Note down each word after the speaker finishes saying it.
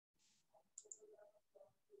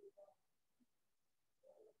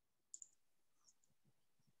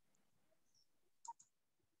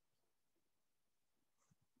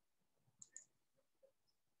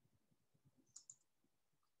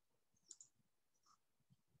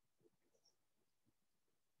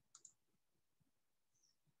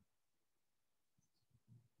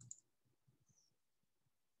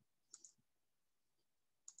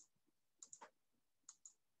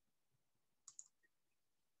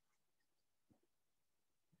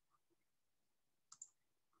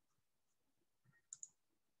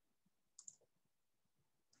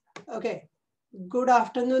Okay, good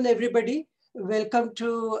afternoon, everybody. Welcome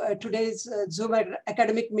to today's Zoom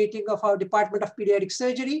academic meeting of our Department of Pediatric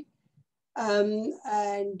Surgery.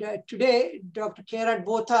 Today, Dr. Kerat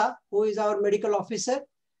Botha, who is our medical officer,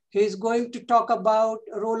 he is going to talk about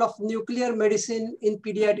the role of nuclear medicine in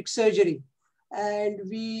pediatric surgery. And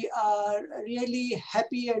we are really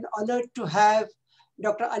happy and honored to have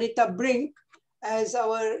Dr. Anita Brink as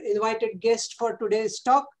our invited guest for today's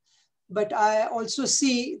talk. But I also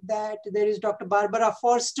see that there is Dr. Barbara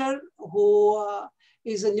Forster, who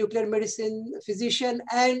is a nuclear medicine physician,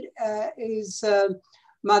 and is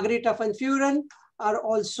Margarita van Vuren are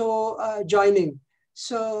also joining.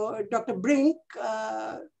 So Dr. Brink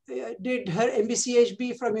did her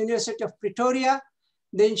MBCHB from University of Pretoria.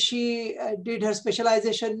 Then she did her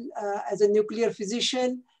specialization as a nuclear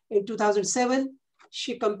physician in 2007.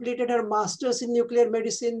 She completed her master's in nuclear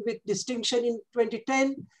medicine with distinction in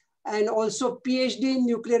 2010. And also PhD in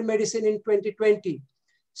nuclear medicine in 2020.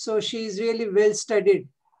 So she is really well studied.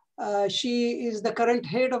 She is the current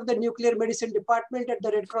head of the nuclear medicine department at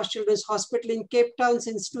the Red Cross Children's Hospital in Cape Town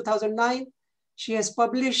since 2009. She has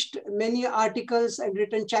published many articles and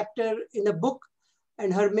written chapter in a book,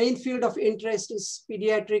 and her main field of interest is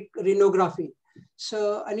pediatric rhinography.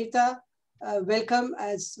 So Anita, welcome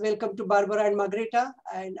to Barbara and Margarita,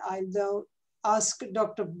 and I'll now ask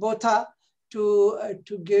Dr. Botha to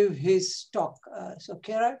give his talk. So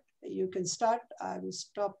Kerat, you can start. I will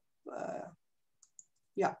stop.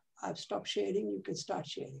 Yeah, I've stopped sharing. You can start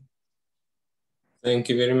sharing. Thank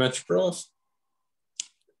you very much, Prof.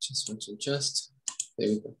 Just want to adjust. There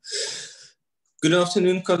we go. Good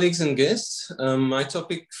afternoon, colleagues and guests. My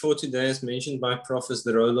topic for today, as mentioned by Prof, is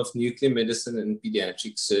the role of nuclear medicine in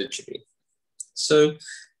pediatric surgery. So,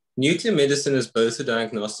 nuclear medicine is both a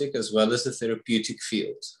diagnostic as well as a therapeutic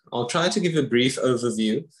field. I'll try to give a brief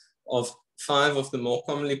overview of 5 of the more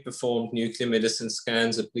commonly performed nuclear medicine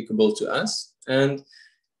scans applicable to us. And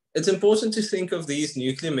it's important to think of these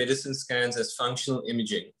nuclear medicine scans as functional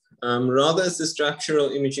imaging, rather as the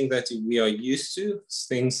structural imaging that we are used to,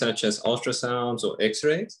 things such as ultrasounds or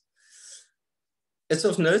X-rays. It's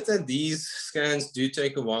of note that these scans do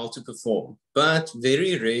take a while to perform, but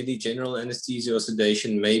very rarely general anesthesia or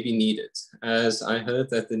sedation may be needed, as I heard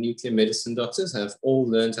that the nuclear medicine doctors have all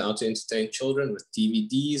learned how to entertain children with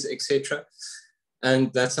DVDs, etc.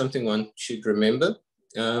 And that's something one should remember.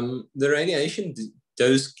 The radiation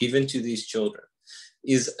dose given to these children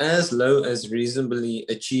is as low as reasonably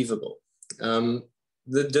achievable.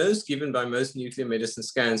 The dose given by most nuclear medicine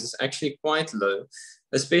scans is actually quite low,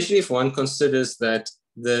 especially if one considers that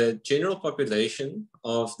the general population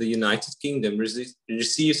of the United Kingdom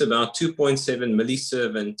receives about 2.7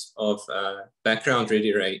 millisievert of background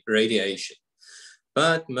radiation.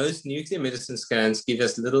 But most nuclear medicine scans give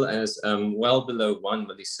as little as well below 1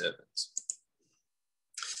 millisievert.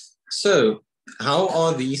 So how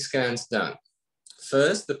are these scans done?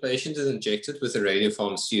 First, the patient is injected with a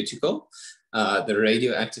radiopharmaceutical, the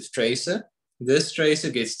radioactive tracer. This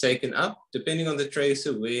tracer gets taken up, depending on the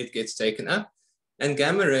tracer where it gets taken up, and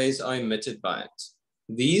gamma rays are emitted by it.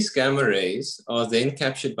 These gamma rays are then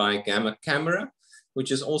captured by a gamma camera,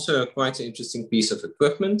 which is also quite an interesting piece of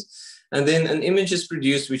equipment. And then an image is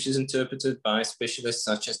produced, which is interpreted by specialists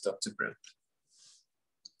such as Dr. Brink.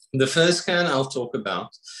 The first scan I'll talk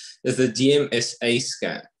about is the DMSA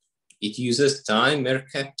scan. It uses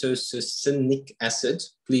dimercaptosacinic acid,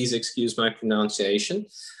 please excuse my pronunciation,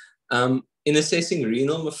 in assessing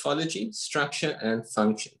renal morphology, structure, and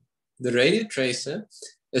function. The radio tracer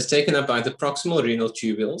is taken up by the proximal renal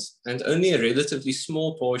tubules, and only a relatively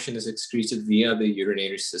small portion is excreted via the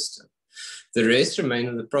urinary system. The rest remain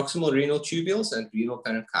in the proximal renal tubules and renal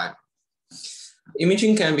parenchyma.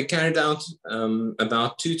 Imaging can be carried out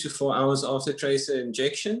about 2 to 4 hours after tracer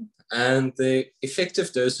injection, and the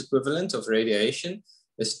effective dose equivalent of radiation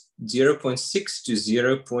is 0.6 to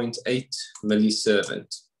 0.8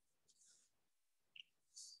 millisievert.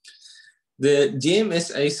 The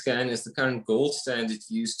DMSA scan is the current gold standard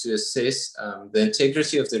used to assess the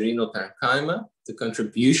integrity of the renal parenchyma, the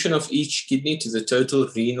contribution of each kidney to the total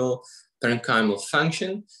renal parenchymal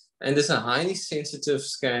function, and is a highly sensitive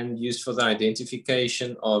scan used for the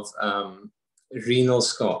identification of renal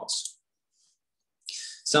scars.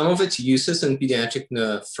 Some of its uses in pediatric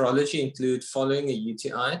nephrology include following a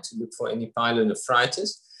UTI to look for any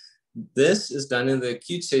pyelonephritis. This is done in the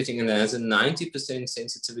acute setting and has a 90%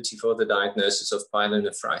 sensitivity for the diagnosis of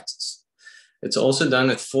pyelonephritis. It's also done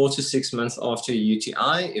at 4 to 6 months after a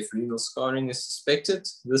UTI if renal scarring is suspected.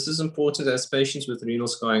 This is important as patients with renal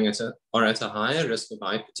scarring are at a higher risk of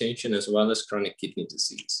hypertension as well as chronic kidney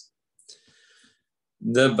disease.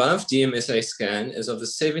 The above DMSA scan is of a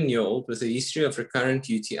 7-year-old with a history of recurrent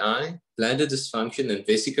UTI, bladder dysfunction, and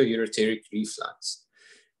vesico-ureteric reflux.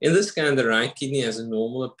 In the scan, the right kidney has a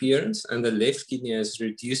normal appearance and the left kidney has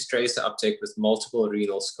reduced tracer uptake with multiple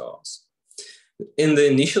renal scars. In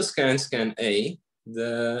the initial scan, scan A,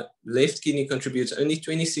 the left kidney contributes only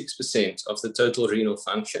 26% of the total renal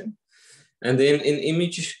function. And then in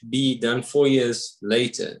image B, done 4 years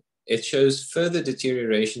later, it shows further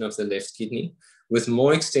deterioration of the left kidney with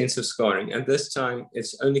more extensive scarring. And this time,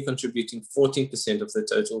 it's only contributing 14% of the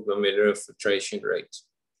total glomerular filtration rate.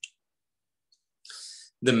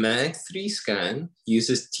 The MAG3 scan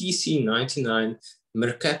uses TC99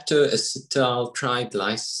 mercaptoacetyl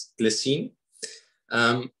triglycine.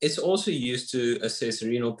 It's also used to assess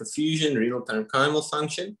renal perfusion, renal parenchymal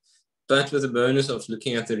function, but with the bonus of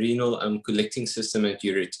looking at the renal collecting system and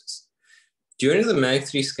ureters. During the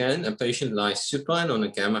MAG3 scan, a patient lies supine on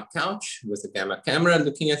a gamma couch with a gamma camera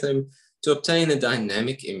looking at them to obtain a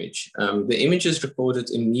dynamic image. The image is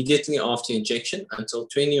recorded immediately after injection until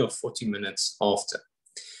 20 or 40 minutes after.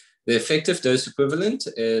 The effective dose equivalent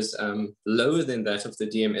is lower than that of the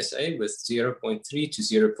DMSA with 0.3 to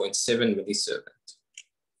 0.7 millisieverts.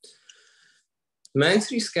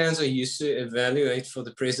 MAG3 scans are used to evaluate for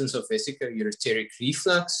the presence of vesico-ureteric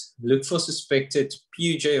reflux, look for suspected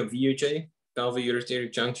PUJ or VUJ,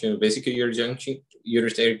 pelvic-ureteric junction or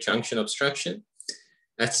vesico-ureteric junction obstruction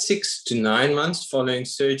at 6 to 9 months following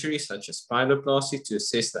surgery, such as pyeloplasty, to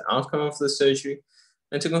assess the outcome of the surgery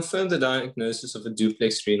and to confirm the diagnosis of a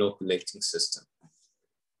duplex renal collecting system.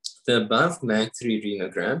 The above MAG3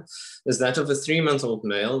 renogram is that of a 3-month-old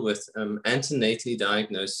male with antenatally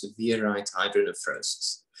diagnosed severe right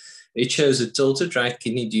hydronephrosis. It shows a tilted right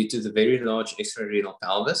kidney due to the very large extrarenal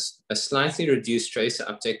pelvis, a slightly reduced tracer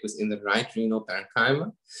uptake within the right renal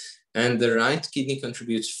parenchyma, and the right kidney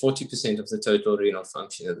contributes 40% of the total renal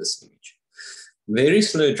function in this image. Very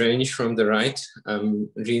slow drainage from the right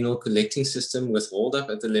renal collecting system with holdup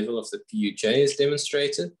at the level of the PUJ is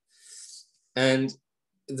demonstrated. And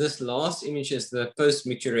this last image is the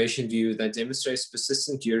post-micturition view that demonstrates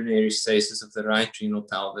persistent urinary stasis of the right renal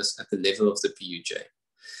pelvis at the level of the PUJ.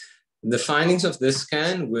 The findings of this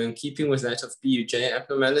scan were in keeping with that of PUJ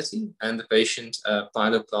abnormality, and the patient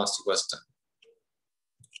pyeloplasty was done.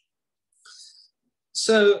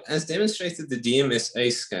 So, as demonstrated, the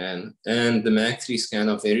DMSA scan and the MAG3 scan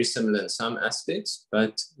are very similar in some aspects,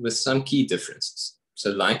 but with some key differences. So,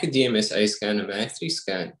 like a DMSA scan, a MAG3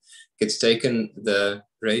 scan gets taken, the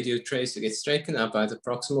radio tracer gets taken up by the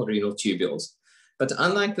proximal renal tubules. But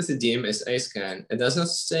unlike with the DMSA scan, it does not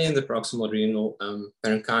stay in the proximal renal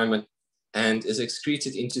parenchyma and is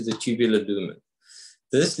excreted into the tubular lumen.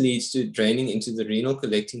 This leads to draining into the renal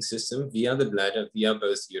collecting system via the bladder, via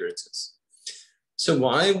both ureters. So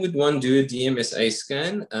why would one do a DMSA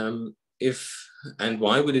scan and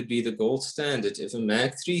why would it be the gold standard if a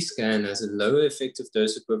MAG3 scan has a lower effective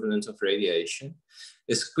dose equivalent of radiation,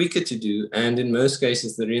 is quicker to do, and in most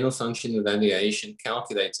cases, the renal function evaluation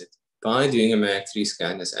calculated by doing a MAG3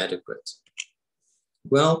 scan is adequate?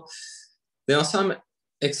 Well, there are some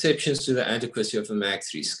exceptions to the adequacy of a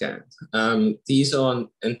MAG3 scan. These are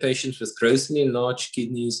in patients with grossly enlarged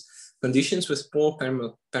kidneys, conditions with poor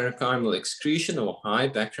parenchymal excretion or high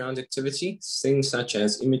background activity, things such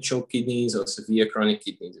as immature kidneys or severe chronic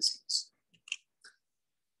kidney disease.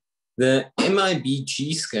 The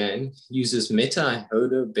MIBG scan uses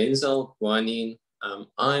meta-ihodobenzyl guanine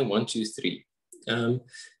I123.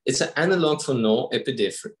 It's an analog for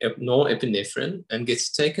norepinephrine and gets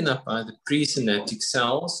taken up by the presynaptic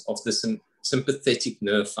cells of the sympathetic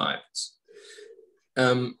nerve fibers.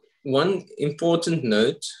 One important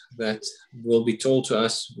note that will be told to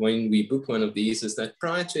us when we book one of these is that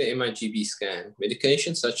prior to an MIGB scan,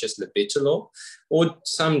 medications such as labetalol or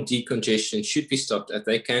some decongestion should be stopped as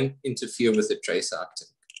they can interfere with the tracer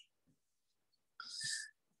uptake.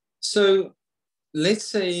 So let's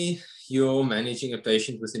say you're managing a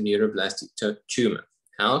patient with a neuroblastic tumor.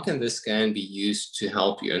 How can this scan be used to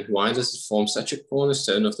help you, and why does it form such a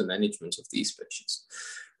cornerstone of the management of these patients?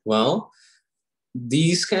 Well,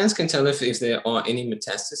 these scans can tell us if there are any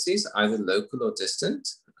metastases, either local or distant.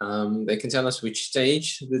 They can tell us which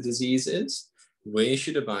stage the disease is, where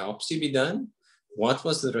should a biopsy be done, what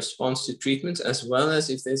was the response to treatment, as well as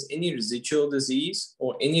if there's any residual disease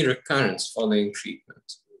or any recurrence following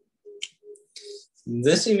treatment.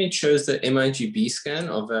 This image shows the MIGB scan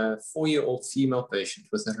of a 4-year-old female patient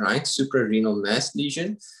with a right suprarenal mass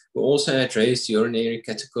lesion who also had raised urinary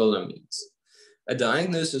catecholamines. A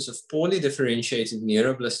diagnosis of poorly differentiated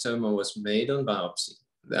neuroblastoma was made on biopsy.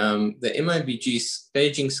 The MIBG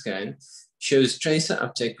staging scan shows tracer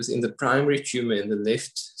uptake within the primary tumor in the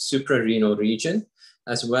left suprarenal region,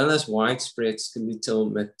 as well as widespread skeletal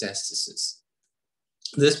metastasis.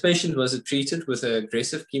 This patient was treated with an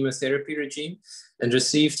aggressive chemotherapy regime and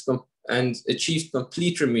achieved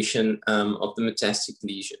complete remission of the metastatic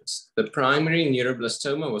lesions. The primary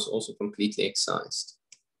neuroblastoma was also completely excised.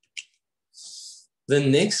 The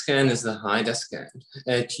next scan is the HIDA scan.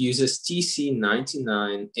 It uses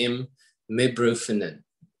TC99M mebrofinin.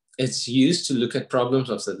 It's used to look at problems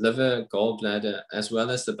of the liver, gallbladder, as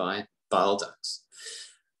well as the bile ducts.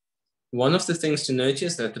 One of the things to note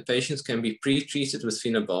is that the patients can be pre-treated with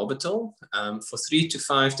phenobarbital for 3 to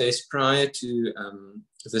 5 days prior to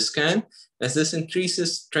the scan, as this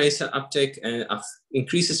increases tracer uptake and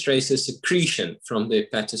increases tracer secretion from the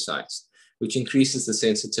hepatocytes, which increases the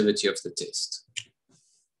sensitivity of the test.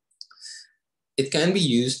 It can be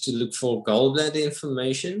used to look for gallbladder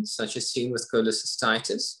inflammation, such as seen with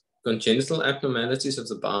cholecystitis, congenital abnormalities of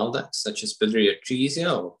the bile ducts, such as biliary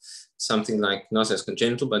atresia, or something like not as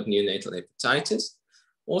congenital, but neonatal hepatitis.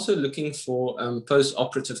 Also looking for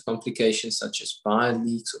post-operative complications, such as bile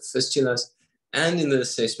leaks or fistulas, and in the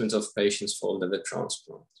assessment of patients for liver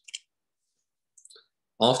transplant.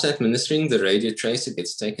 After administering, the radiotracer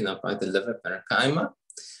gets taken up by the liver parenchyma.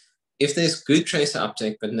 If there's good tracer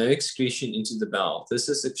uptake but no excretion into the bowel, this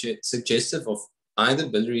is suggestive of either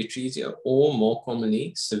biliary atresia or, more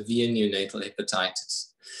commonly, severe neonatal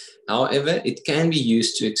hepatitis. However, it can be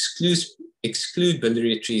used to exclude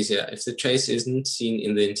biliary atresia if the tracer isn't seen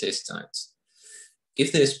in the intestines.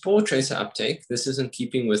 If there's poor tracer uptake, this is in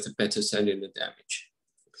keeping with hepatocellular damage.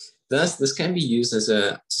 Thus, this can be used as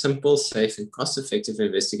a simple, safe, and cost-effective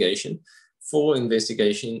investigation for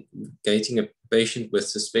investigating a patient with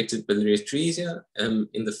suspected biliary atresia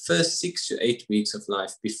in the first 6 to 8 weeks of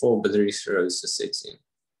life before biliary cirrhosis sets in.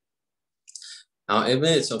 However,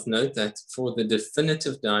 it's of note that for the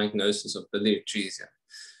definitive diagnosis of biliary atresia,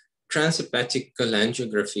 transhepatic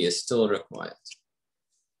cholangiography is still required.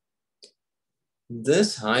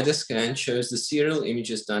 This HIDA scan shows the serial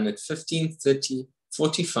images done at 15, 30,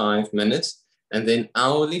 45 minutes, and then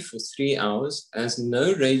hourly for 3 hours, as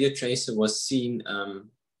no radiotracer was seen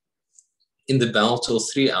in the bowel till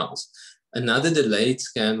 3 hours. Another delayed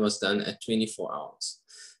scan was done at 24 hours.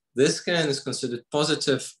 This scan is considered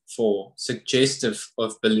positive for suggestive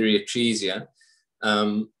of biliary atresia,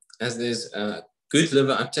 as there's a good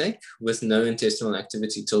liver uptake with no intestinal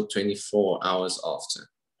activity till 24 hours after.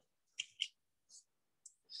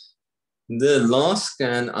 The last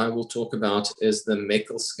scan I will talk about is the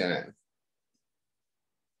Meckel scan.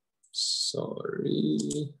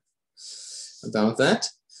 Sorry about that.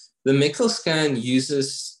 The Meckel scan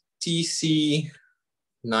uses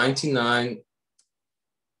TC99.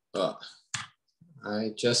 Oh,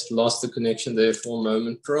 I just lost the connection there for a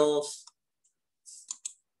moment, Prof.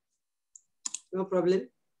 No problem.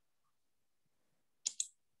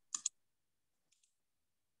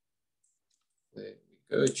 There we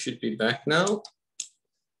go. It should be back now.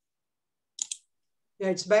 Yeah,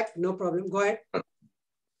 it's back. No problem. Go ahead.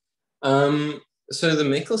 So the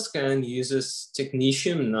Meckel scan uses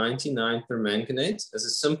technetium-99 permanganate as a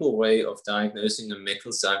simple way of diagnosing a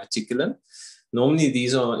Meckel's diverticulum. Normally,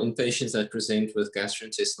 these are in patients that present with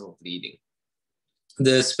gastrointestinal bleeding.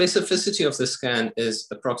 The specificity of the scan is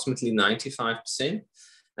approximately 95%,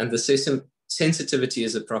 and the sensitivity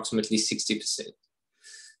is approximately 60%.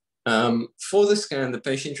 For the scan, the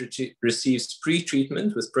patient receives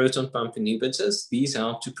pre-treatment with proton pump inhibitors. These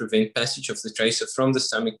help to prevent passage of the tracer from the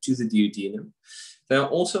stomach to the duodenum. They are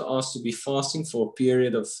also asked to be fasting for a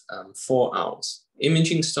period of 4 hours.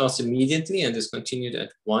 Imaging starts immediately and is continued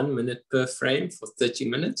at 1 minute per frame for 30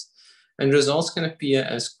 minutes, and results can appear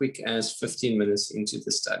as quick as 15 minutes into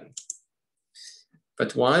the study.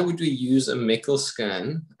 But why would we use a Meckel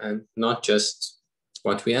scan and not just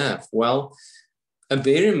what we have? Well, a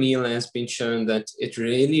barium meal has been shown that it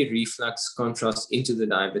really reflects contrast into the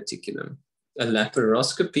diverticulum. A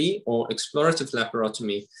laparoscopy or explorative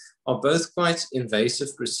laparotomy are both quite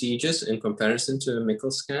invasive procedures in comparison to a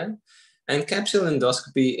Meckel scan, and capsule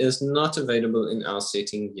endoscopy is not available in our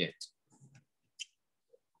setting yet.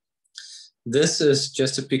 This is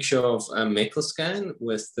just a picture of a Meckel scan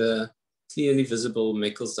with the clearly visible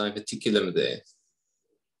Meckel's diverticulum there.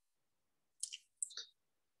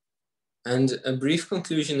 And a brief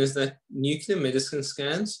conclusion is that nuclear medicine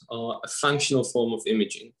scans are a functional form of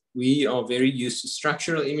imaging. We are very used to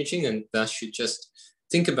structural imaging and thus should just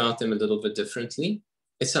think about them a little bit differently.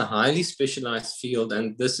 It's a highly specialized field,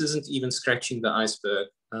 and this isn't even scratching the iceberg.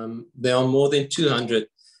 There are more than 200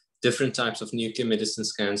 different types of nuclear medicine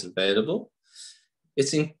scans available.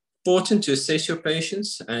 It's important to assess your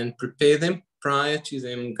patients and prepare them prior to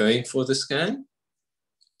them going for the scan.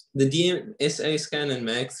 The DMSA scan and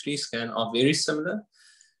MAG3 scan are very similar,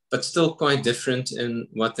 but still quite different in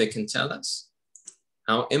what they can tell us.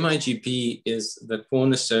 Our MIGP is the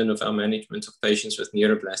cornerstone of our management of patients with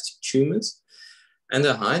neuroblastic tumors, and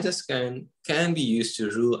a HIDA scan can be used to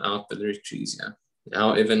rule out biliary atresia,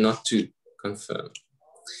 however, not to confirm.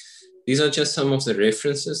 These are just some of the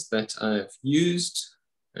references that I've used,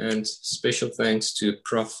 and special thanks to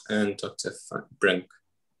Prof. and Dr. Brink.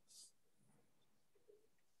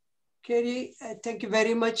 Kerry, thank you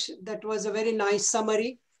very much. That was a very nice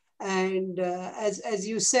summary. And as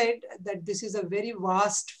you said, that this is a very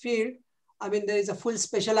vast field. I mean, there is a full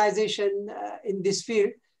specialization in this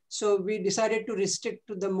field. So we decided to restrict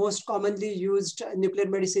to the most commonly used nuclear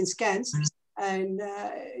medicine scans, and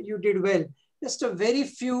you did well. Just a very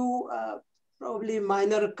few, probably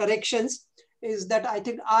minor corrections is that I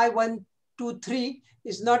think I123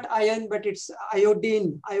 is not iron, but it's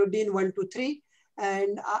iodine 123.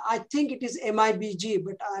 And I think it is MIBG,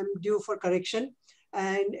 but I'm due for correction.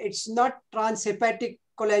 And it's not transhepatic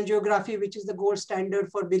cholangiography, which is the gold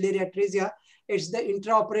standard for biliary atresia. It's the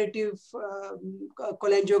intraoperative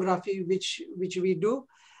cholangiography, which we do.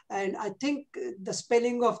 And I think the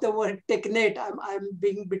spelling of the word technate, I'm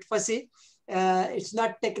being a bit fussy. It's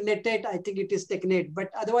not technetate, I think it is technate.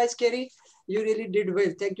 But otherwise, Kerry, you really did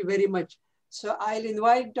well. Thank you very much. So I'll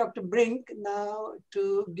invite Dr. Brink now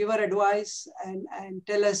to give her advice and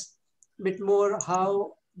tell us a bit more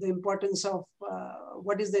how the importance of,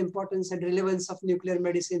 what is the importance and relevance of nuclear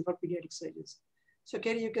medicine for pediatric surgeons. So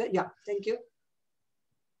Kerry, you can, yeah, thank you.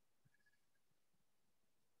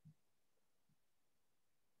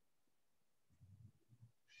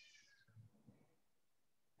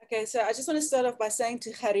 Okay, so I just want to start off by saying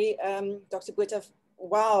to Harry, Dr. Botha,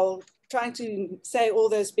 wow, trying to say all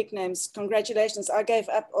those big names, congratulations. I gave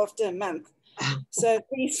up after a month. So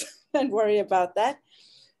please don't worry about that.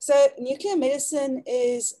 So nuclear medicine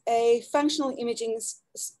is a functional imaging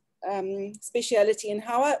specialty, and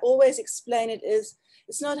how I always explain it is,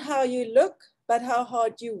 it's not how you look, but how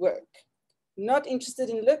hard you work. Not interested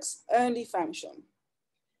in looks, only function.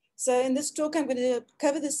 So in this talk, I'm going to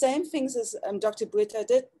cover the same things as Dr. Botha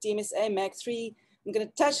did, DMSA, MAG3. I'm going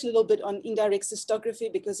to touch a little bit on indirect cystography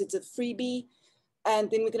because it's a freebie.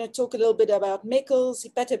 And then we're going to talk a little bit about MECLs,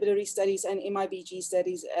 hepatobiliary studies, and MIBG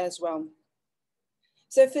studies as well.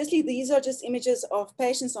 So firstly, these are just images of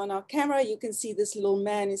patients on our camera. You can see this little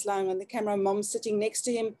man is lying on the camera, mom's sitting next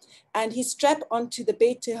to him, and he's strapped onto the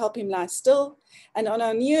bed to help him lie still. And on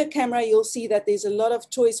our newer camera, you'll see that there's a lot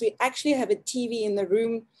of toys. We actually have a TV in the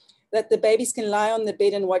room that the babies can lie on the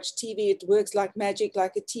bed and watch TV. It works like magic,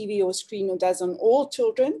 like a TV or screen does on all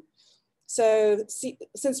children. So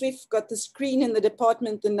since we've got the screen in the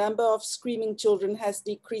department, the number of screaming children has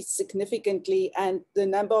decreased significantly, and the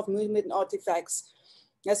number of movement artifacts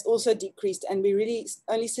has also decreased. And we really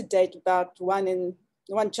only sedate about one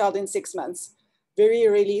child in 6 months. Very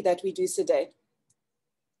rarely that we do sedate.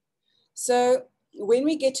 So when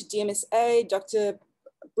we get to DMSA, Dr.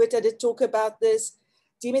 Botha did talk about this.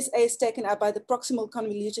 DMSA is taken up by the proximal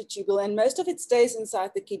convoluted tubule, and most of it stays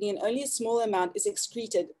inside the kidney, and only a small amount is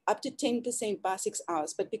excreted, up to 10% by 6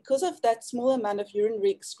 hours. But because of that small amount of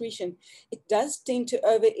urinary excretion, it does tend to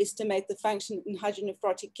overestimate the function in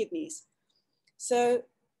hydronephrotic kidneys. So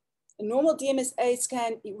a normal DMSA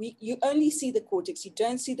scan, you only see the cortex, you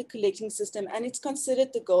don't see the collecting system, and it's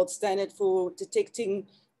considered the gold standard for detecting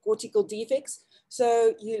cortical defects.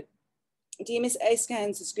 So DMSA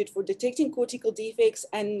scans is good for detecting cortical defects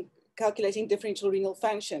and calculating differential renal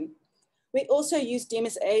function. We also use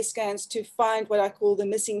DMSA scans to find what I call the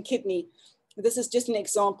missing kidney. This is just an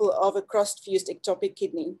example of a cross-fused ectopic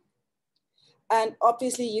kidney. And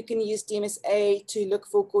obviously you can use DMSA to look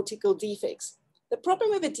for cortical defects. The problem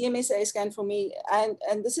with a DMSA scan for me, and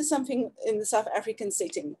this is something in the South African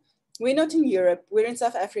setting, we're not in Europe, we're in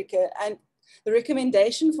South Africa, and the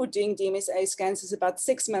recommendation for doing DMSA scans is about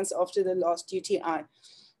 6 months after the last UTI.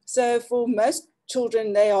 So for most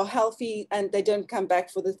children, they are healthy and they don't come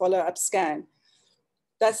back for the follow-up scan.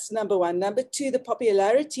 That's number one. Number two, the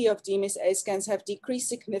popularity of DMSA scans have decreased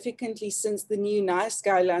significantly since the new NICE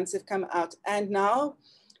guidelines have come out. And now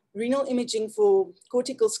renal imaging for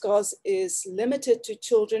cortical scars is limited to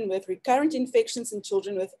children with recurrent infections and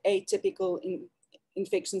children with atypical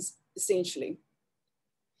infections, essentially.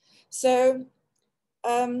 So,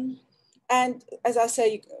 and as I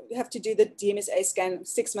say, you have to do the DMSA scan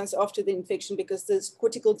 6 months after the infection because those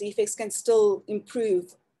cortical defects can still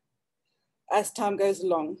improve as time goes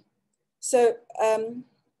along. So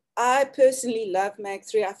I personally love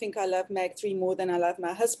MAG3. I think I love MAG3 more than I love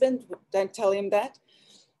my husband. Don't tell him that.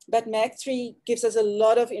 But MAG3 gives us a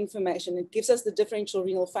lot of information. It gives us the differential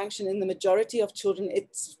renal function. In the majority of children,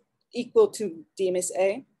 it's equal to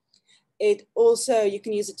DMSA. It also, you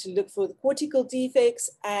can use it to look for the cortical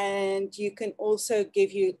defects, and you can also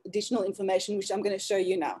give you additional information, which I'm going to show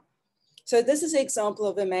you now. So this is an example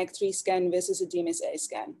of a MAG3 scan versus a DMSA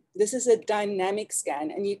scan. This is a dynamic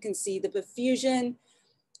scan, and you can see the perfusion.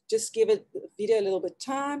 Just give it the video a little bit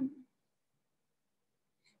time.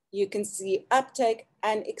 You can see uptake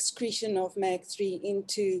and excretion of MAG3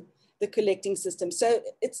 into the collecting system. So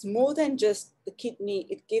it's more than just the kidney.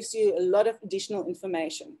 It gives you a lot of additional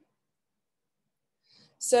information.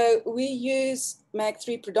 So we use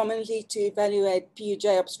MAG3 predominantly to evaluate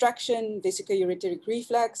PUJ obstruction, vesicoureteric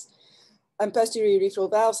reflux, and posterior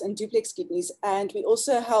urethral valves and duplex kidneys. And we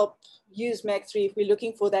also help use MAG3 if we're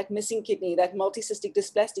looking for that missing kidney, that multicystic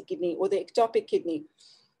dysplastic kidney or the ectopic kidney.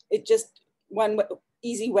 It's just one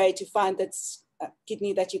easy way to find that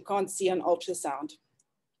kidney that you can't see on ultrasound.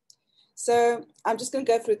 So I'm just going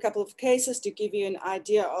to go through a couple of cases to give you an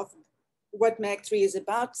idea of what MAG3 is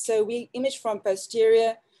about. So we image from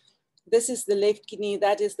posterior. This is the left kidney,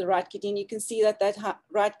 that is the right kidney. And you can see that that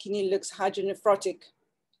right kidney looks hydronephrotic.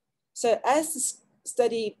 So as the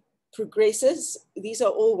study progresses, these are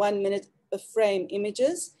all 1 minute of frame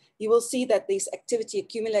images. You will see that there's activity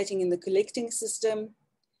accumulating in the collecting system.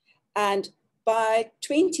 And by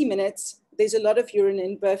 20 minutes, there's a lot of urine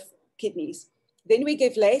in both kidneys. Then we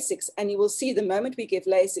give Lasix, and you will see the moment we give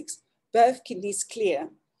Lasix, both kidneys clear.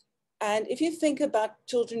 And if you think about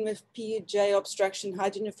children with PUJ obstruction,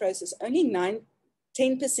 hydronephrosis, only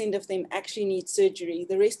 10% of them actually need surgery.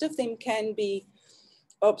 The rest of them can be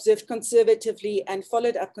observed conservatively and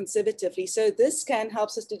followed up conservatively. So this scan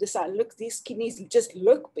helps us to decide, look, these kidneys just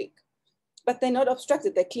look big, but they're not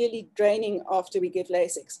obstructed. They're clearly draining after we give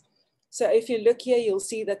Lasix. So if you look here, you'll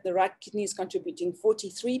see that the right kidney is contributing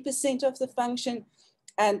 43% of the function.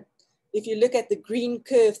 And if you look at the green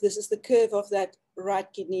curve, this is the curve of that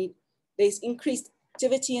right kidney. There's increased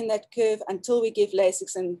activity in that curve until we give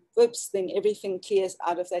Lasix, and whoops, then everything clears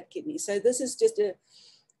out of that kidney. So this is just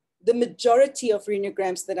the majority of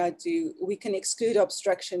renograms that I do, we can exclude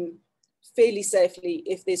obstruction fairly safely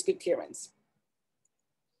if there's good clearance.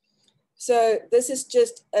 So this is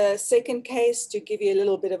just a second case to give you a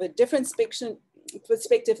little bit of a different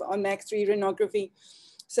perspective on MAG3 renography.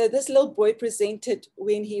 So this little boy presented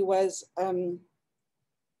when he was, I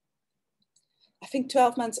think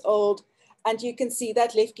 12 months old, and you can see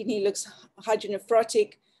that left kidney looks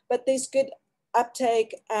hydronephrotic, but there's good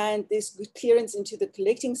uptake and there's good clearance into the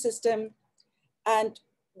collecting system. And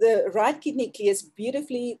the right kidney clears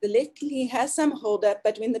beautifully. The left kidney has some holdup,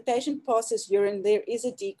 but when the patient passes urine, there is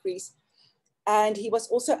a decrease. And he was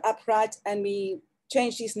also upright, and we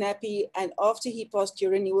changed his nappy. And after he passed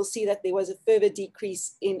urine, you will see that there was a further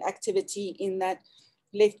decrease in activity in that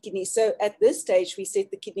left kidney. So at this stage, we said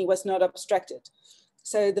the kidney was not obstructed.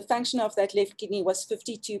 So the function of that left kidney was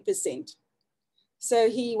 52%. So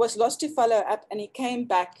he was lost to follow up, and he came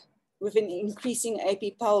back with an increasing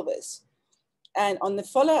AP pelvis. And on the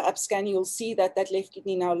follow-up scan, you'll see that that left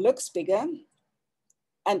kidney now looks bigger,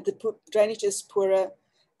 and the drainage is poorer,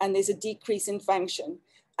 and there's a decrease in function.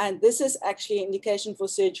 And this is actually an indication for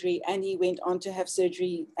surgery, and he went on to have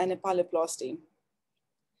surgery and a pyeloplasty.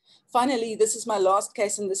 Finally, this is my last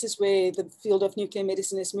case, and this is where the field of nuclear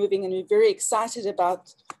medicine is moving, and we're very excited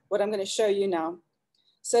about what I'm going to show you now.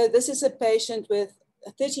 So this is a patient with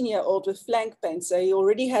a 13-year-old with flank pain. So he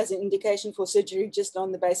already has an indication for surgery just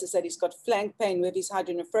on the basis that he's got flank pain with his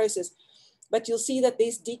hydronephrosis. But you'll see that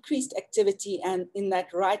there's decreased activity and in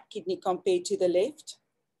that right kidney compared to the left,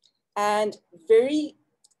 and very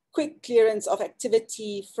quick clearance of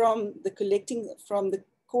activity from the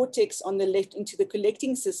cortex on the left into the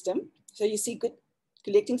collecting system. So you see good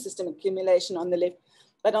collecting system accumulation on the left,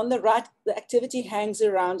 but on the right, the activity hangs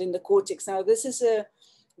around in the cortex. Now, this is a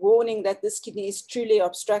warning that this kidney is truly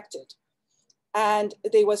obstructed, and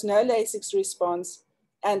there was no Lasix response,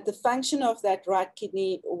 and the function of that right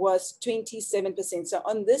kidney was 27%. So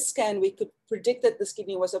on this scan, we could predict that this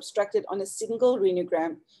kidney was obstructed on a single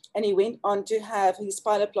renogram, and he went on to have his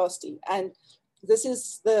pyeloplasty. And this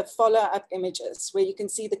is the follow-up images where you can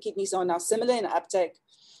see the kidneys are now similar in uptake,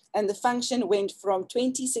 and the function went from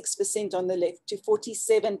 26% on the left to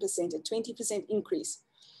 47%, a 20% increase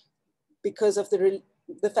because of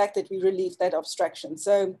the fact that we relieved that obstruction.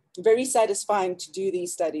 So very satisfying to do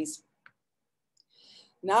these studies.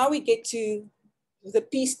 Now we get to the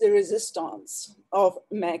piece de resistance of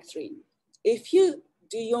MAG3. If you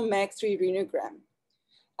do your MAG3 renogram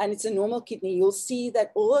and it's a normal kidney, you'll see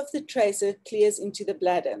that all of the tracer clears into the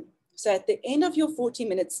bladder. So at the end of your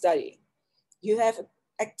 40-minute study, you have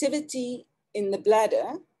activity in the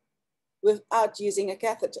bladder without using a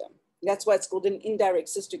catheter. That's why it's called an indirect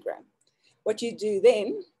cystogram. What you do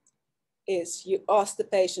then is you ask the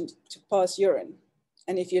patient to pass urine.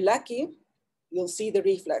 And if you're lucky, you'll see the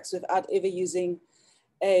reflux without ever using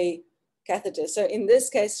a catheter. So in this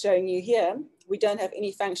case, showing you here, we don't have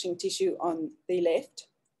any functioning tissue on the left.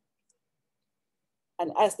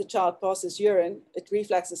 And as the child passes urine, it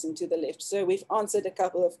refluxes into the left. So we've answered a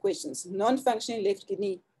couple of questions. Non-functioning left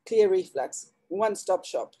kidney, clear reflux, one-stop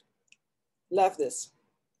shop. Love this.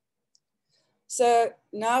 So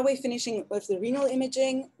now we're finishing with the renal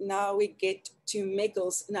imaging. Now we get to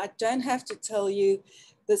Meckel's. And I don't have to tell you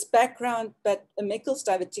this background, but a Meckel's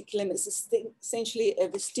diverticulum is essentially a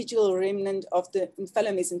vestigial remnant of the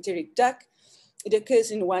infellomesenteric duct. It occurs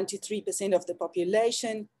in 1 to 3% of the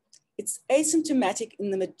population. It's asymptomatic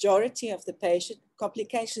in the majority of the patient.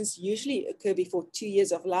 Complications usually occur before 2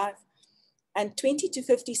 years of life. And 20 to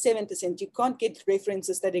 57%, you can't get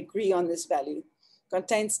references that agree on this value,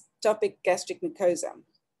 contains ectopic gastric mucosa.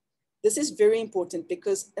 This is very important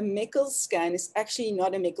because a Meckel's scan is actually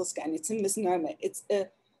not a Meckel's scan, it's a misnomer. It's a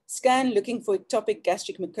scan looking for ectopic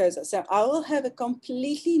gastric mucosa. So I will have a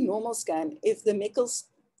completely normal scan if the Meckel's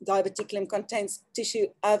diverticulum contains tissue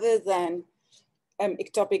other than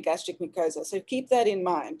ectopic gastric mucosa. So keep that in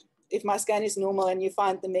mind. If my scan is normal and you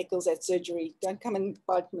find the Meckel's at surgery, don't come and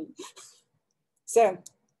bite me. So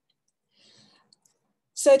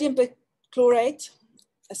sodium chlorate,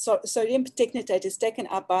 sodium pertechnetate is taken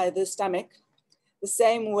up by the stomach the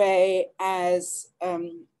same way as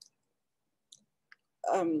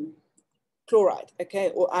chloride,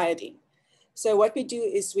 okay, or iodine. So what we do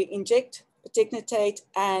is we inject pertechnetate,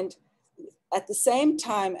 and at the same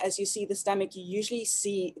time as you see the stomach, you usually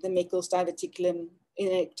see the Meckel's diverticulum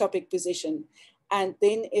in an ectopic position. And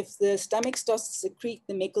then if the stomach starts to secrete,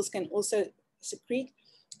 the Meckel's can also secrete.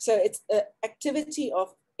 So it's an activity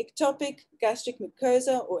of ectopic gastric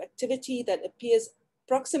mucosa, or activity that appears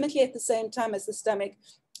approximately at the same time as the stomach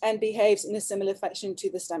and behaves in a similar fashion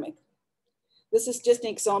to the stomach. This is just an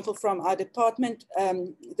example from our department.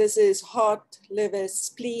 This is heart, liver,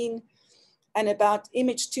 spleen, and about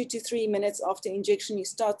image 2 to 3 minutes after injection, you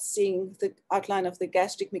start seeing the outline of the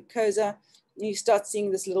gastric mucosa. You start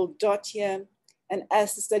seeing this little dot here. And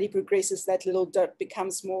as the study progresses, that little dot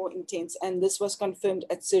becomes more intense. And this was confirmed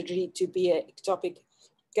at surgery to be an ectopic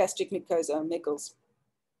gastric mucosa, Meckel's.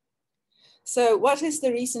 So what is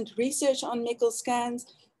the recent research on Meckel's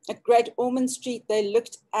scans? At Great Ormond Street, they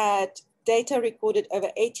looked at data recorded over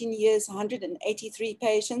 18 years, 183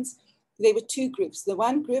 patients. There were two groups. The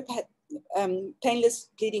one group had painless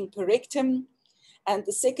bleeding per rectum, and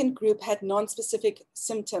the second group had non-specific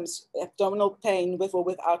symptoms, abdominal pain with or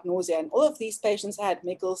without nausea. And all of these patients had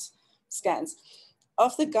Meckel's scans.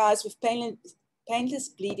 Of the guys with painless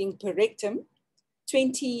bleeding per rectum,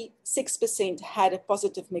 26% had a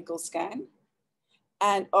positive Meckel's scan.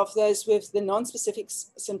 And of those with the non-specific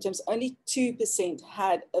symptoms, only 2%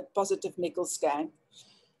 had a positive Meckel's scan.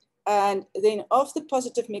 And then of the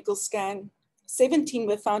positive Meckel's scan, 17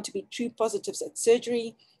 were found to be true positives at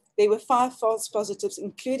surgery. There were 5 false positives,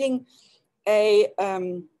 including a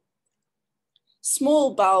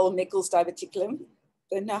small bowel Meckel's diverticulum.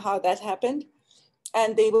 Don't know how that happened.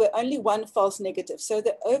 And there were only 1 false negative. So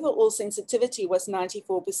the overall sensitivity was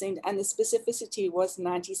 94% and the specificity was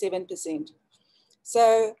 97%.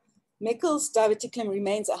 So Meckel's diverticulum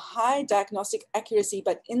remains a high diagnostic accuracy,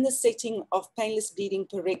 but in the setting of painless bleeding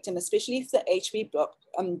per rectum, especially if the HB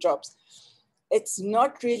drops, it's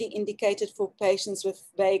not really indicated for patients with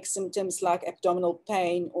vague symptoms like abdominal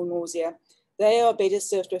pain or nausea. They are better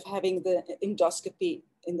served with having the endoscopy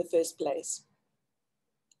in the first place.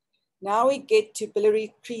 Now we get to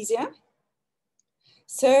biliary atresia.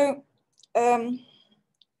 So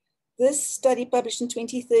this study published in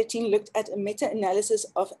 2013 looked at a meta-analysis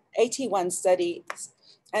of 81 studies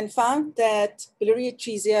and found that biliary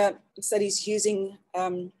atresia studies using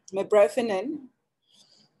mebrofenin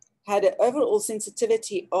had an overall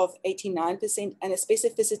sensitivity of 89% and a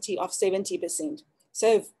specificity of 70%.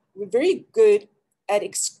 So we're very good at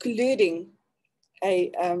excluding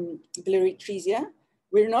a biliary atresia.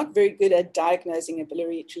 We're not very good at diagnosing a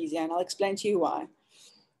biliary atresia, and I'll explain to you why.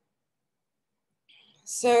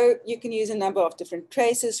 So you can use a number of different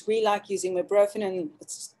traces. We like using mebrofenin,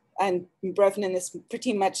 and mebrofenin is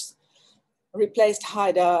pretty much replaced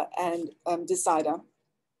HIDA and Decida.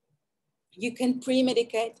 You can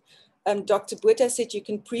pre-medicate. Dr. Buerta said you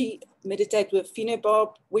can pre-meditate with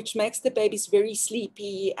phenobarb, which makes the babies very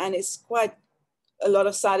sleepy and is quite a lot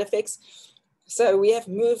of side effects. So we have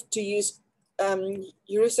moved to use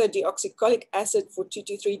ursodeoxycholic acid for 2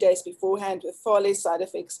 to 3 days beforehand with far less side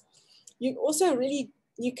effects. You also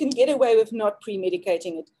you can get away with not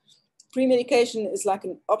pre-medicating it. Pre-medication is like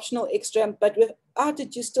an optional extra, but without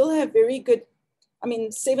it, you still have very good,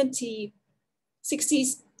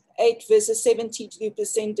 68 versus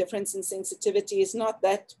 72% difference in sensitivity is not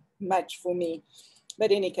that much for me,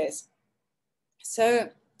 but in any case. So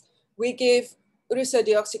we give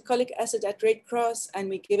ursodeoxycholic acid at Red Cross, and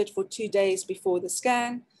we give it for 2 days before the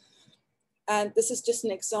scan. And this is just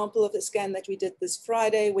an example of the scan that we did this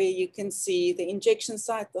Friday, where you can see the injection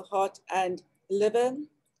site, the heart and liver.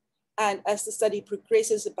 And as the study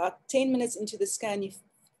progresses, about 10 minutes into the scan, you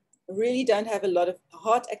really don't have a lot of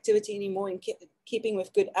heart activity anymore, in keeping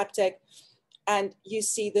with good uptake. And you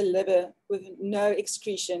see the liver with no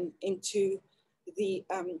excretion into the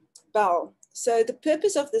bowel. So the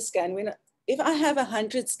purpose of the scan, if I have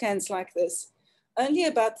 100 scans like this, only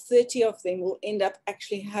about 30 of them will end up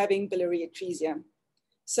actually having biliary atresia.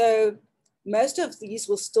 So most of these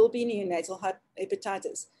will still be neonatal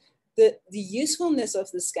hepatitis. The usefulness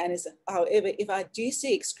of the scan is, however, if I do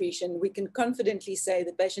see excretion, we can confidently say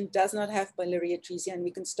the patient does not have biliary atresia and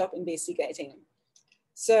we can stop investigating.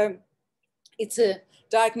 So it's a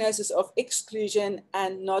diagnosis of exclusion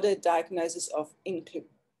and not a diagnosis of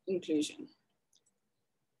inclusion.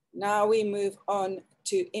 Now we move on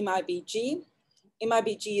to MIBG.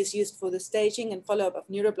 MIBG is used for the staging and follow-up of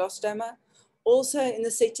neuroblastoma, also in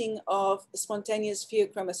the setting of spontaneous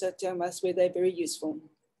pheochromocytomas, where they're very useful.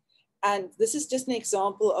 And this is just an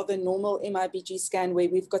example of a normal MIBG scan where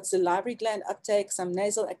we've got salivary gland uptake, some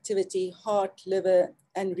nasal activity, heart, liver,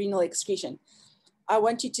 and renal excretion. I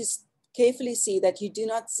want you to carefully see that you do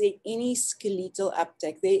not see any skeletal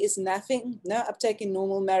uptake. There is nothing, no uptake in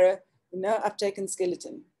normal marrow, no uptake in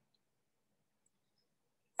skeleton.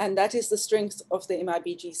 And that is the strength of the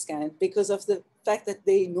MIBG scan. Because of the fact that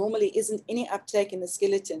there normally isn't any uptake in the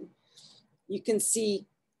skeleton, you can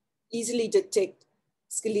easily detect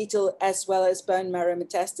skeletal as well as bone marrow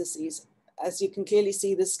metastases. As you can clearly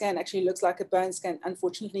see, the scan actually looks like a bone scan.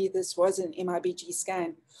 Unfortunately, this was an MIBG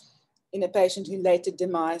scan in a patient who later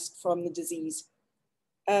demised from the disease.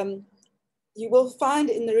 You will find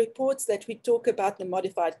in the reports that we talk about the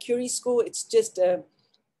modified Curie score. It's just a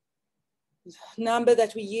number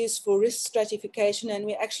that we use for risk stratification, and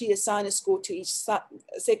we actually assign a score to each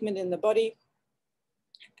segment in the body.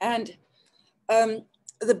 And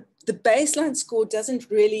the baseline score doesn't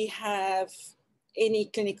really have any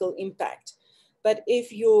clinical impact. But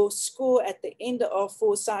if your score at the end of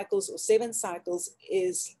 4 cycles or 7 cycles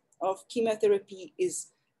of chemotherapy is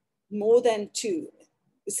more than 2,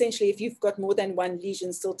 essentially if you've got more than 1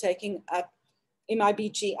 lesion still taking up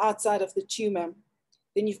MIBG outside of the tumor,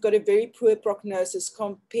 then you've got a very poor prognosis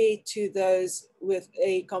compared to those with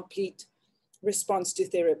a complete response to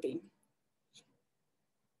therapy.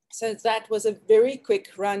 So that was a very quick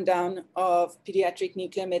rundown of pediatric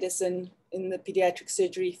nuclear medicine in the pediatric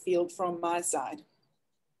surgery field from my side.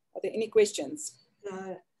 Are there any questions?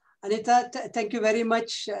 Anita, thank you very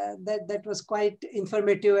much. That was quite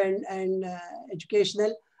informative and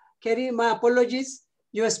educational. Kerry, my apologies.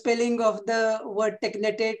 Your spelling of the word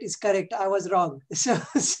technetate is correct. I was wrong. So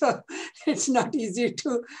it's not easy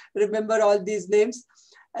to remember all these names.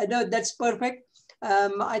 No, that's perfect.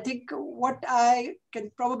 I think what I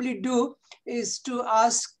can probably do is to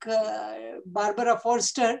ask Barbara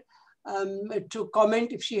Forster to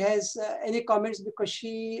comment if she has any comments, because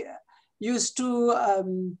she used to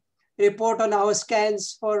report on our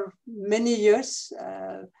scans for many years.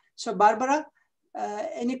 So Barbara,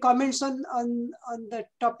 any comments on the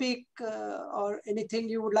topic or anything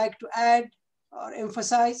you would like to add or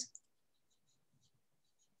emphasize?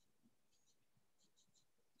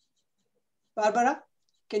 Barbara,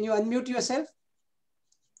 can you unmute yourself?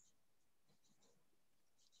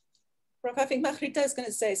 Prof, I think Margarita is going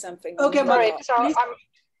to say something. Okay, sorry. So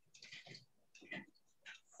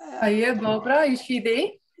yeah, Barbara, is she there?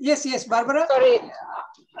 Yes, Barbara.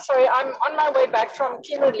 Sorry, I'm on my way back from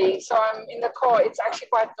Kimberley, so I'm in the car. It's actually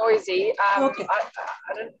quite noisy. Okay.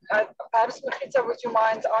 Perhaps Margarita, would you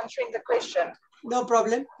mind answering the question? No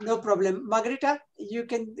problem, no problem. Margarita, you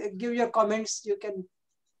can give your comments. You can.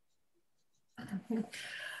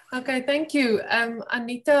 Okay, thank you,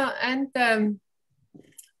 Anita and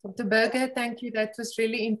Dr. Berger. Thank you. That was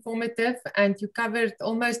really informative, and you covered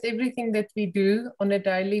almost everything that we do on a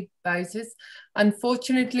daily basis.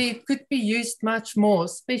 Unfortunately, it could be used much more,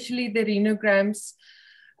 especially the renograms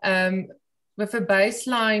with a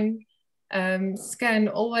baseline scan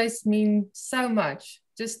always mean so much.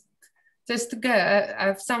 Just just to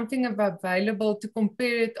have something available to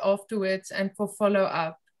compare it afterwards and for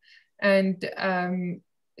follow-up. And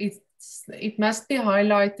it must be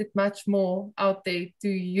highlighted much more out there to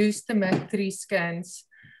use the MAC3 scans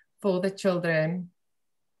for the children.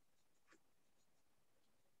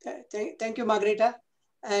 Thank you, Margareta.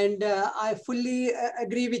 And I fully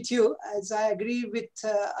agree with you, as I agree with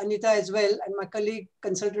Anita as well, and my colleague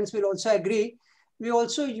consultants will also agree. We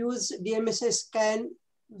also use DMSA scan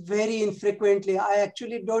very infrequently. I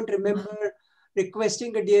actually don't remember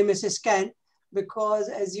requesting a DMSA scan because,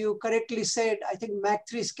 as you correctly said, I think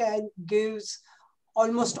MAC3 scan gives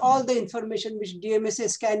almost all the information which DMSA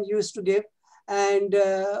scan used to give and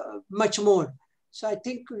much more. So I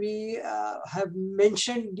think we have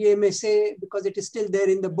mentioned DMSA because it is still there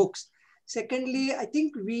in the books. Secondly, I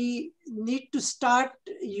think we need to start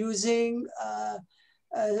using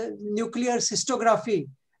nuclear cystography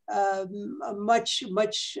much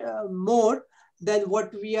more than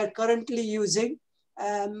what we are currently using.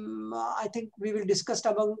 I think we will discuss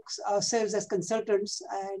amongst ourselves as consultants,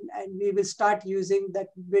 and we will start using that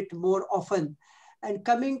bit more often. And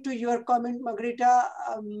coming to your comment, Margareta,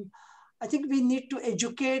 I think we need to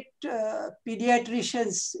educate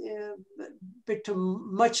pediatricians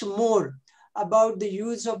much more about the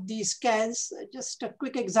use of these scans. Just a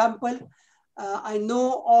quick example. I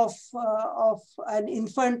know of an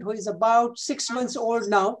infant who is about 6 months old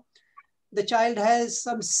now. The child has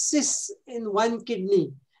some cysts in one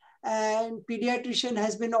kidney, and pediatrician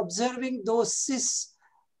has been observing those cysts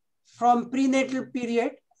from prenatal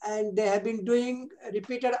period, and they have been doing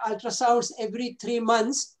repeated ultrasounds every 3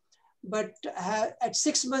 months, but at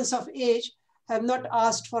 6 months of age have not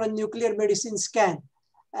asked for a nuclear medicine scan,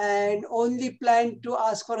 and only plan to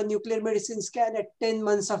ask for a nuclear medicine scan at 10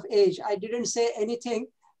 months of age. I didn't say anything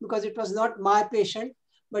because it was not my patient,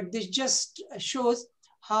 but this just shows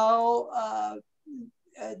how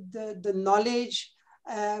the knowledge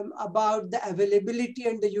about the availability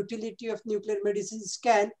and the utility of nuclear medicine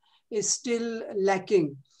scan is still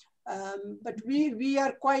lacking. But we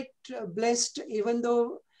are quite blessed, even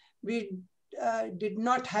though we did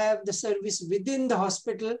not have the service within the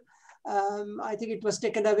hospital. I think it was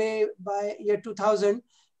taken away by year 2000.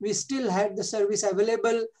 We still had the service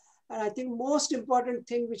available. And I think most important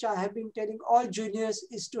thing which I have been telling all juniors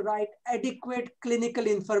is to write adequate clinical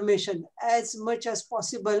information as much as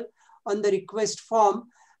possible on the request form.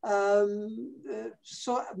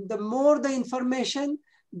 So the more the information,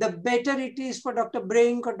 the better it is for Dr.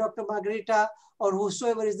 Brink or Dr. Margareta or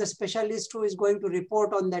whosoever is the specialist who is going to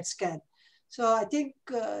report on that scan. So I think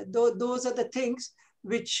those are the things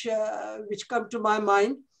which come to my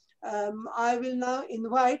mind. I will now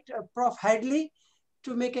invite Prof. Hadley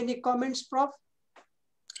to make any comments, Prof.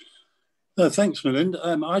 Thanks, Milind.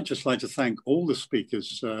 I'd just like to thank all the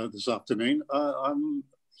speakers this afternoon.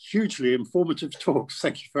 Hugely informative talks.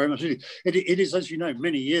 Thank you very much. It is, as you know,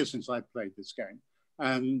 many years since I played this game.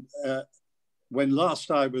 And when last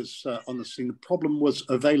I was on the scene, the problem was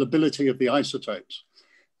availability of the isotopes.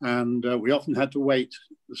 And we often had to wait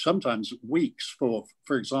sometimes weeks for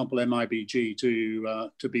example, MIBG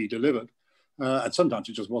to be delivered. And sometimes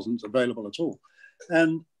it just wasn't available at all.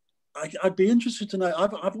 And I'd be interested to know,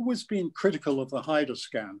 I've always been critical of the HIDA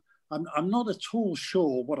scan. I'm not at all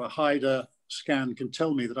sure what a HIDA scan can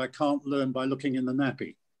tell me that I can't learn by looking in the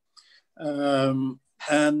nappy.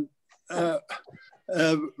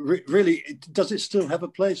 Really, does it still have a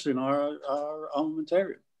place in our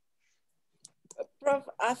armamentarium? Prof,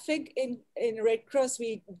 I think in Red Cross,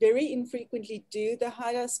 we very infrequently do the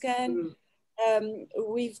HIDA scan.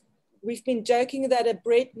 We've been joking that a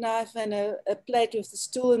bread knife and a plate with the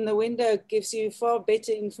stool in the window gives you far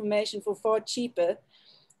better information for far cheaper.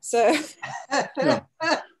 So, yeah.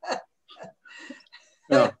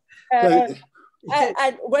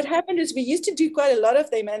 And what happened is we used to do quite a lot of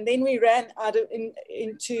them, and then we ran out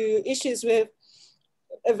into issues with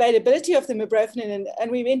availability of the mibrofenone, and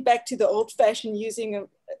we went back to the old fashioned using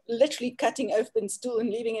literally cutting open stool and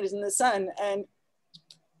leaving it in the sun, and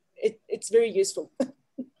it's very useful.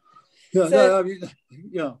 Yeah, so,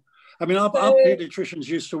 no, I mean, our pediatricians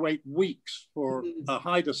used to wait weeks for a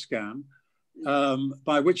HIDA scan,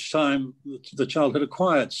 by which time the child had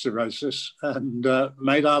acquired cirrhosis and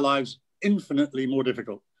made our lives infinitely more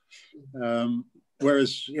difficult.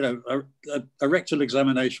 Whereas, you know, a rectal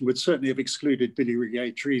examination would certainly have excluded biliary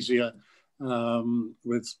atresia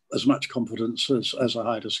with as much confidence as a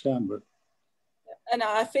HIDA scan would. And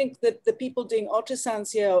I think that the people doing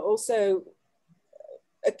ultrasounds here also,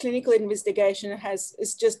 a clinical investigation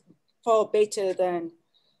is just far better than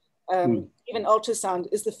even ultrasound,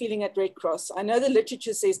 is the feeling at Red Cross. I know the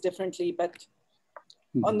literature says differently, but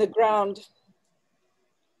on the ground,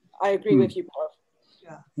 I agree with you, Prof.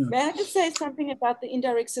 Yeah. May I just say something about the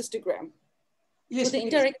indirect cystogram? Yes, For the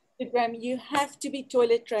indirect cystogram, you have to be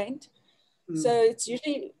toilet trained. So it's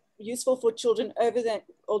usually useful for children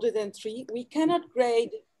older than 3. We cannot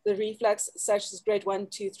grade the reflux such as grade 1,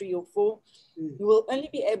 2, 3, or 4. We will only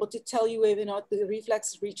be able to tell you whether or not the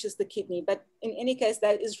reflux reaches the kidney. But in any case,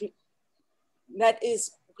 that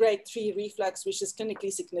is grade 3 reflux, which is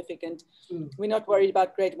clinically significant. We're not worried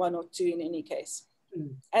about grade 1 or 2 in any case.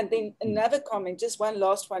 And then another comment, just one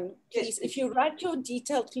last one. Please, if you write your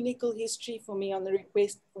detailed clinical history for me on the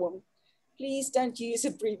request form, please don't use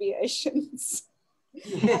abbreviations.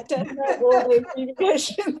 I don't know all the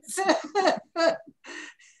abbreviations.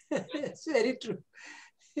 It's very true.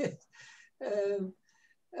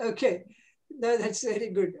 Okay, no, that's very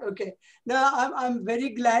good. Okay, now I'm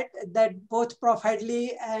very glad that both Prof.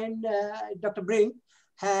 Hadley and Dr. Brink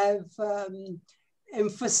have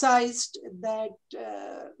emphasized that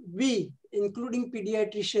we, including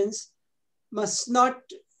pediatricians, must not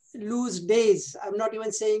lose days. I'm not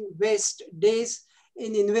even saying waste days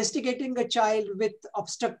in investigating a child with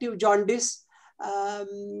obstructive jaundice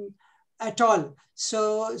at all.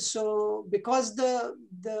 So because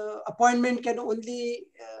the appointment can only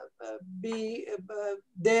be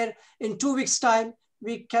there in 2 weeks' time,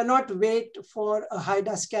 we cannot wait for a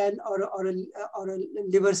HIDA scan or a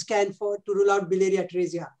liver scan to rule out biliary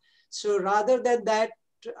atresia. So rather than that,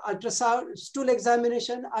 ultrasound, stool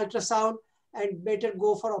examination, ultrasound, and better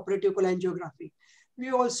go for operative cholangiography. We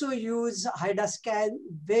also use HIDA scan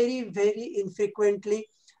very, very infrequently.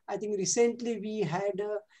 I think recently we had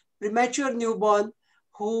a premature newborn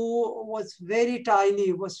who was very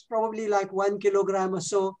tiny, was probably like 1 kilogram or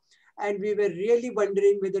so. And we were really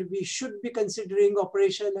wondering whether we should be considering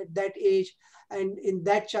operation at that age. And in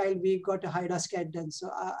that child, we got a HIDA scan done. So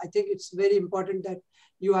I think it's very important that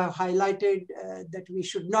you have highlighted that we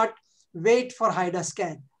should not wait for HIDA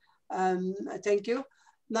scan. Thank you.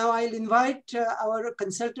 Now I'll invite our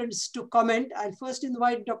consultants to comment. I'll first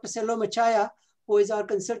invite Dr. Sello Machaya, who is our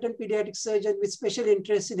consultant pediatric surgeon with special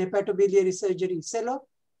interest in hepatobiliary surgery. Sello,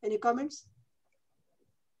 any comments?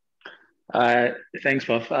 Thanks,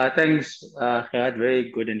 Prof. Thanks, Gerard.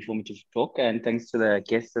 Very good, informative talk, and thanks to the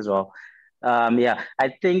guests as well. Yeah,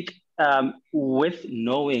 I think with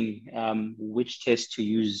knowing which test to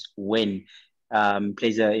use when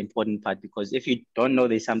plays an important part, because if you don't know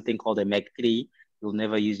there's something called a MEC3, you'll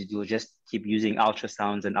never use it. You'll just keep using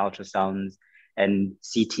ultrasounds and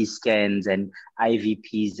CT scans and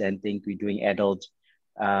IVPs and think we're doing adult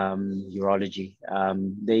urology.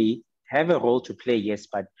 They have a role to play, yes,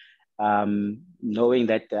 but knowing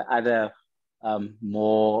that the other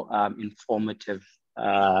more informative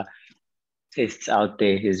tests out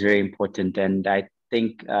there is very important. And I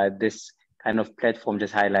think this kind of platform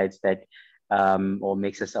just highlights that or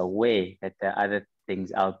makes us aware that there are other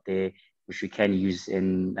things out there which we can use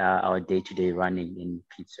in our day-to-day running in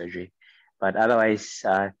ped surgery. But otherwise,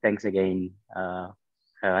 thanks again,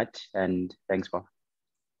 Gerard, and thanks, Prof.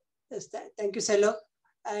 Yes, thank you, Sello.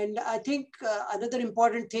 And I think another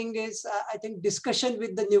important thing is, I think, discussion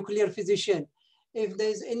with the nuclear physician. If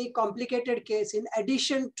there's any complicated case, in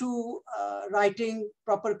addition to writing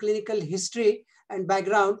proper clinical history and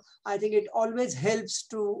background, I think it always helps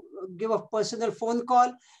to give a personal phone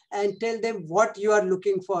call and tell them what you are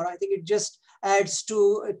looking for. I think it just adds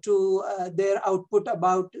to their output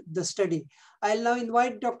about the study. I'll now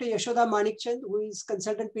invite Dr. Yashoda Manikchand, who is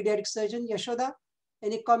consultant pediatric surgeon. Yashoda,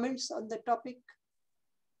 any comments on the topic?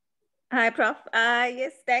 Hi, Prof.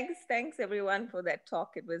 Yes, thanks everyone for that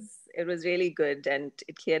talk. It was really good, and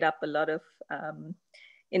it cleared up a lot of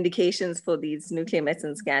indications for these nuclear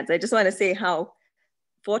medicine scans. I just want to say how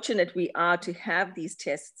fortunate we are to have these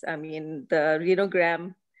tests. I mean, the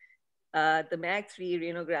renogram, the MAG3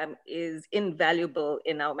 renogram is invaluable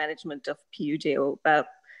in our management of PUJ,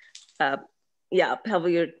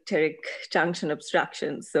 pelvic junction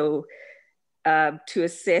obstruction. So to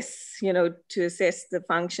assess the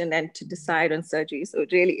function and to decide on surgery. So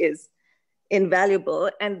it really is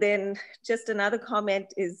invaluable. And then just another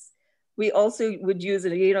comment is we also would use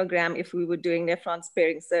a renogram if we were doing nephron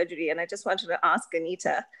sparing surgery. And I just wanted to ask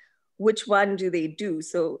Anita, which one do they do?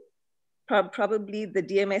 So probably the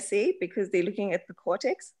DMSA, because they're looking at the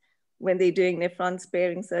cortex when they're doing nephron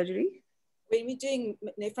sparing surgery. When we're doing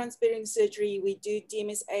nephron sparing surgery, we do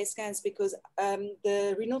DMSA scans because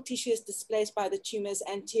the renal tissue is displaced by the tumors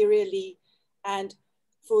anteriorly. And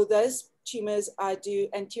for those tumors, I do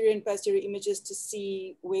anterior and posterior images to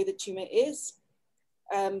see where the tumor is.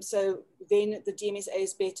 So then the DMSA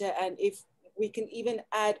is better. And if we can even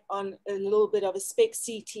add on a little bit of a SPECT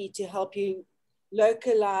CT to help you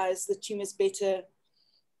localize the tumors better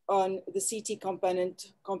on the CT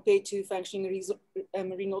component compared to functioning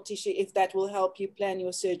renal tissue, if that will help you plan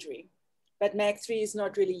your surgery. But MAG3 is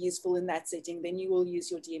not really useful in that setting, then you will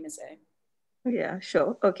use your DMSA. Yeah,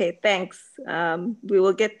 sure. Okay, thanks. We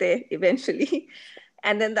will get there eventually.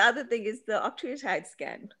 And then the other thing is the octreotide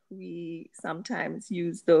scan. We sometimes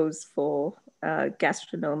use those for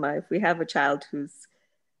gastronoma. If we have a child who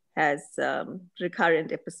has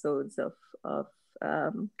recurrent episodes of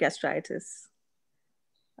gastritis.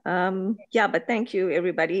 Yeah, but thank you,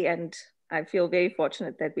 everybody. And I feel very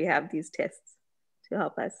fortunate that we have these tests to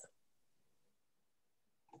help us.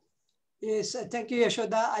 Yes, thank you,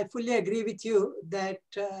 Yashoda. I fully agree with you that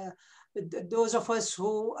those of us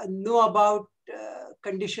who know about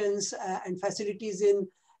conditions and facilities in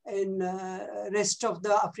rest of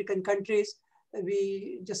the African countries,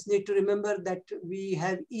 we just need to remember that we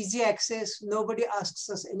have easy access. Nobody asks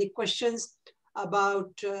us any questions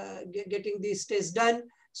about getting these tests done.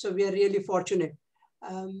 So we are really fortunate.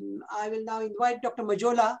 I will now invite Dr.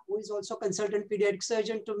 Majola, who is also consultant pediatric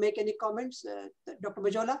surgeon, to make any comments. Dr.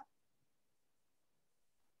 Majola.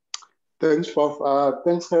 Thanks, Prof.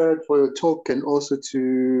 Thanks, Herod, for your talk, and also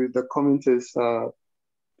to the commenters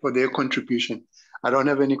for their contribution. I don't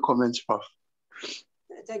have any comments, Prof.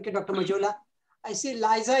 Thank you, Dr. Majola. I see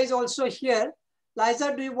Liza is also here.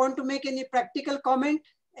 Liza, do you want to make any practical comment?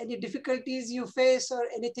 Any difficulties you face or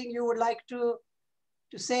anything you would like to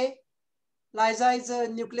say? Liza is a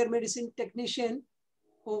nuclear medicine technician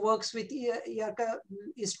who works with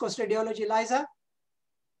East Coast Radiology. Liza?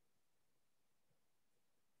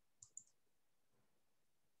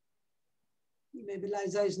 Maybe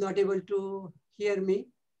Liza is not able to hear me.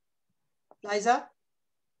 Liza?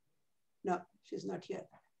 No, she's not here.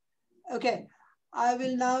 Okay, I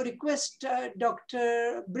will now request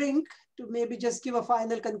Dr. Brink to maybe just give a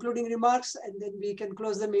final concluding remarks, and then we can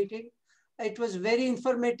close the meeting. It was very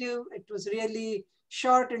informative. It was really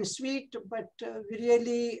short and sweet, but we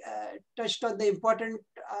really touched on the important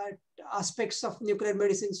aspects of nuclear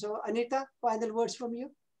medicine. So Anita, final words from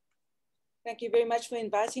you. Thank you very much for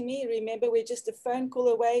inviting me. Remember, we're just a phone call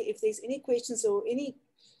away. If there's any questions or any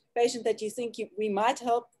patient that you think we might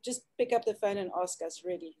help, just pick up the phone and ask us,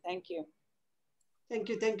 really. Thank you. Thank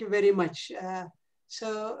you very much.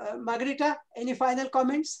 Margarita, any final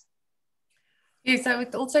comments? Yes, I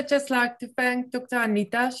would also just like to thank Dr.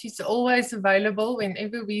 Anita. She's always available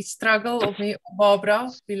whenever we struggle, or me or Barbara,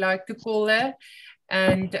 we like to call her.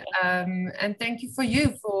 And thank you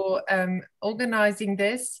for organizing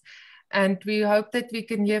this. And we hope that we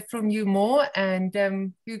can hear from you more.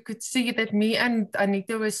 And you could see that me and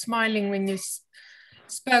Anita were smiling when you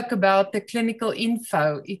spoke about the clinical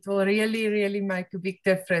info. It will really, really make a big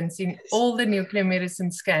difference in all the nuclear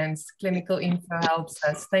medicine scans. Clinical info helps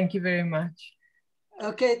us. Thank you very much.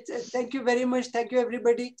 Okay, thank you very much. Thank you,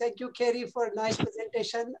 everybody. Thank you, Kerry, for a nice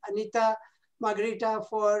presentation. Anita, Margarita,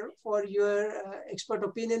 for your expert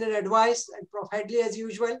opinion and advice, and Prof. Hadley, as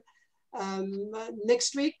usual.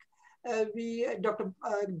 Next week, Dr.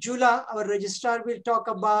 Jula, our registrar, will talk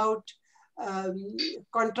about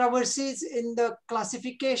controversies in the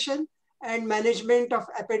classification and management of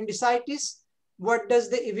appendicitis. What does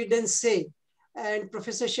the evidence say? And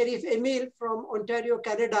Professor Sharif Emil from Ontario,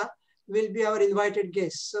 Canada, will be our invited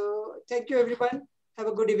guest. So thank you, everyone. Have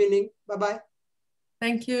a good evening. Bye-bye.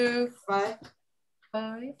 Thank you. Bye.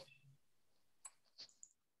 Bye.